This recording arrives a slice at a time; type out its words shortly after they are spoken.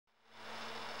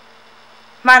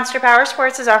Monster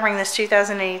Powersports is offering this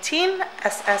 2018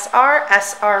 SSR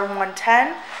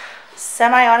SR110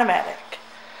 Semi Automatic.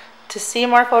 To see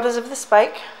more photos of this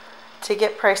bike, to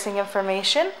get pricing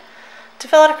information, to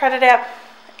fill out a credit app,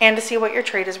 and to see what your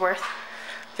trade is worth,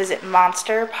 visit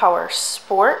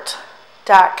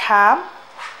monsterpowersport.com.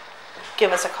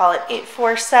 Give us a call at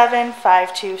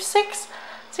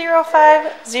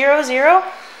 847-526-0500.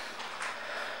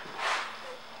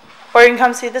 Or you can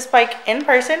come see this bike in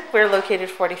person. We're located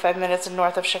 45 minutes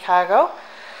north of Chicago.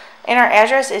 And our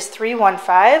address is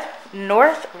 315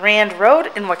 North Rand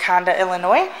Road in Wauconda,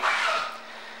 Illinois.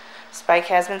 This bike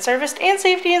has been serviced and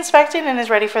safety inspected and is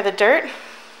ready for the dirt.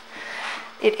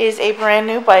 It is a brand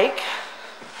new bike.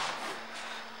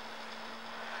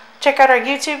 Check out our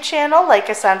YouTube channel, like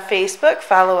us on Facebook,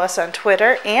 follow us on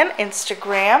Twitter and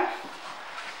Instagram.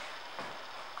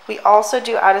 We also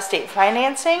do out-of-state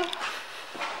financing.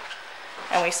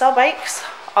 And we sell bikes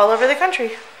all over the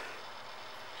country.